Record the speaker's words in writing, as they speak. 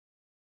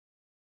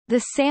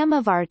The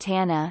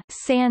Samavartana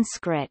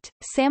Sanskrit,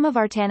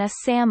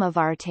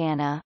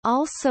 Samavartana,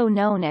 also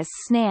known as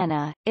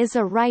snana, is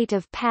a rite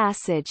of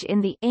passage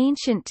in the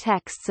ancient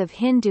texts of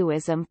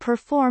Hinduism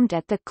performed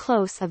at the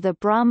close of the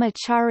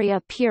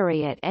Brahmacharya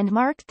period and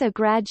marked the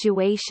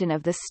graduation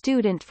of the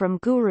student from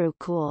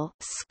Gurukul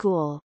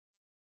school.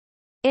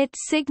 It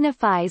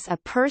signifies a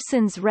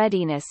person's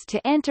readiness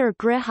to enter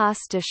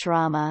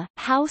grihastashrama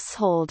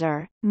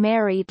householder,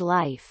 married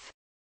life.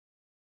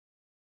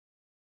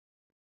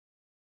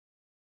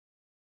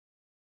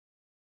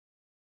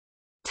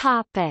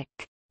 Topic.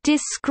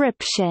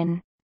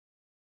 Description.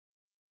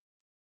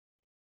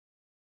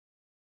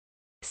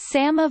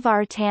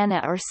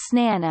 Samavartana or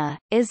snana,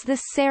 is the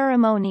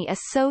ceremony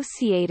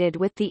associated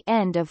with the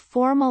end of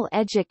formal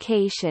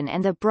education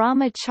and the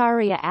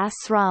brahmacharya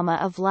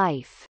asrama of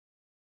life.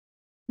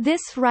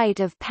 This rite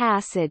of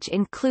passage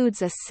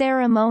includes a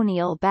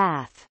ceremonial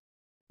bath.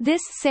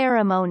 This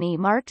ceremony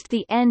marked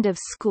the end of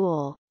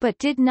school, but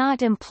did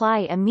not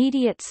imply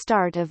immediate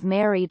start of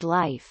married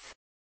life.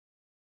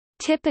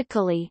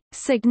 Typically,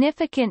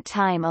 significant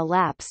time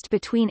elapsed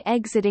between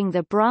exiting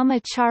the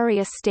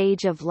brahmacharya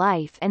stage of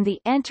life and the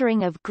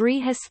entering of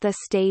grihastha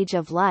stage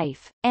of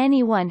life.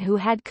 Anyone who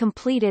had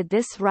completed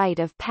this rite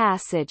of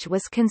passage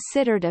was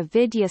considered a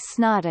vidya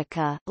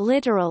snataka,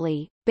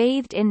 literally,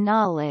 bathed in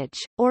knowledge,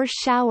 or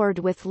showered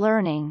with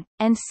learning,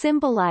 and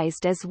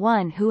symbolized as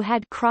one who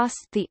had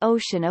crossed the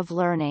ocean of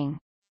learning.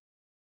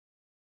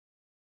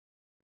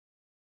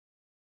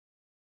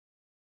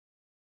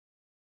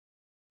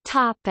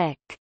 Topic.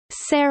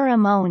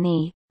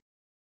 Ceremony.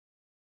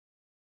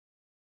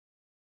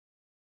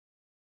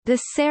 The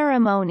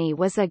ceremony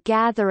was a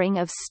gathering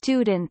of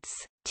students,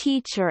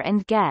 teacher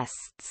and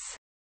guests.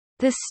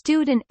 The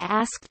student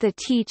asked the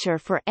teacher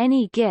for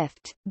any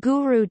gift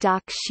guru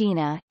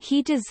dakshina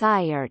he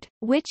desired,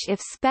 which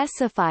if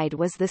specified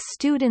was the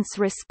student's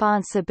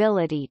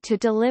responsibility to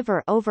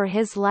deliver over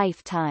his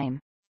lifetime.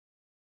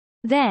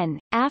 Then,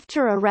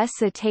 after a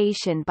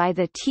recitation by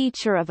the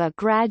teacher of a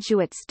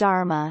graduate's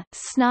dharma,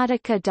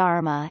 snataka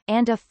dharma,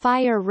 and a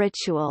fire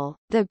ritual,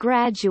 the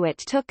graduate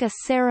took a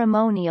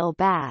ceremonial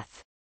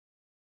bath.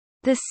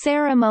 The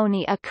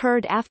ceremony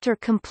occurred after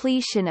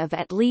completion of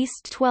at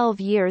least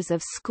 12 years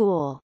of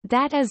school,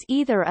 that is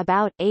either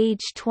about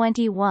age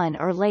 21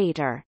 or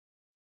later.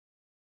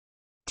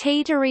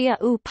 Taittiriya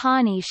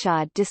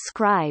Upanishad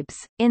describes,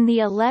 in the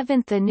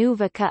 11th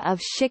Anuvaka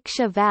of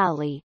Shiksha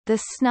Valley, the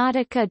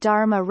Snataka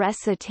Dharma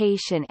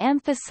recitation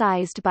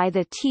emphasized by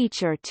the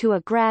teacher to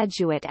a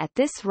graduate at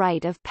this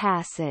rite of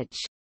passage.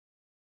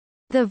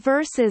 The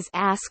verses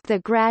ask the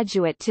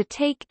graduate to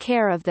take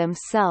care of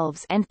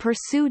themselves and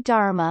pursue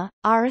dharma,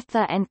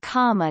 artha and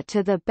kama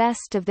to the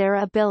best of their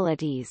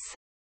abilities.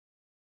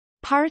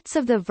 Parts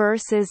of the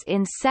verses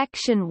in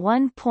section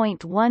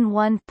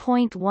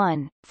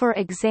 1.11.1, for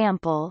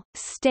example,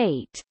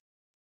 state,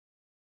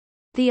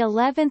 the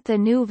 11th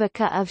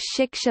Anuvaka of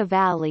Shiksha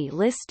Valley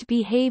list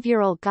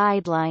behavioral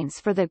guidelines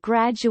for the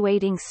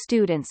graduating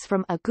students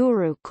from a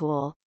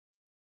Gurukul.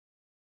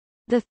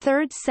 The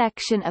third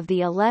section of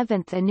the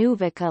 11th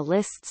Anuvaka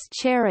lists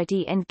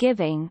charity and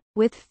giving,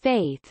 with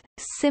faith,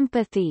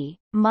 sympathy,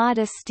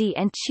 modesty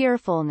and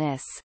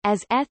cheerfulness,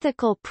 as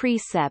ethical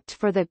precept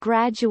for the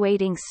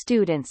graduating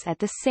students at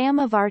the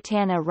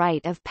Samavartana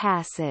rite of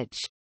passage.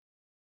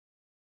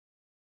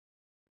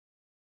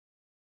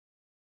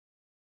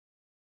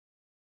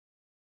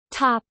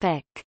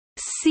 Topic.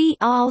 See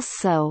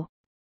also: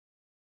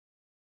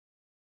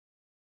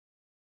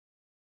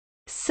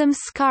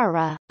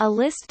 Samskara, a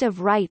list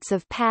of rites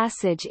of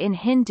passage in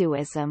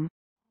Hinduism.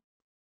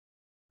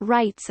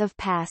 Rites of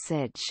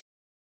passage.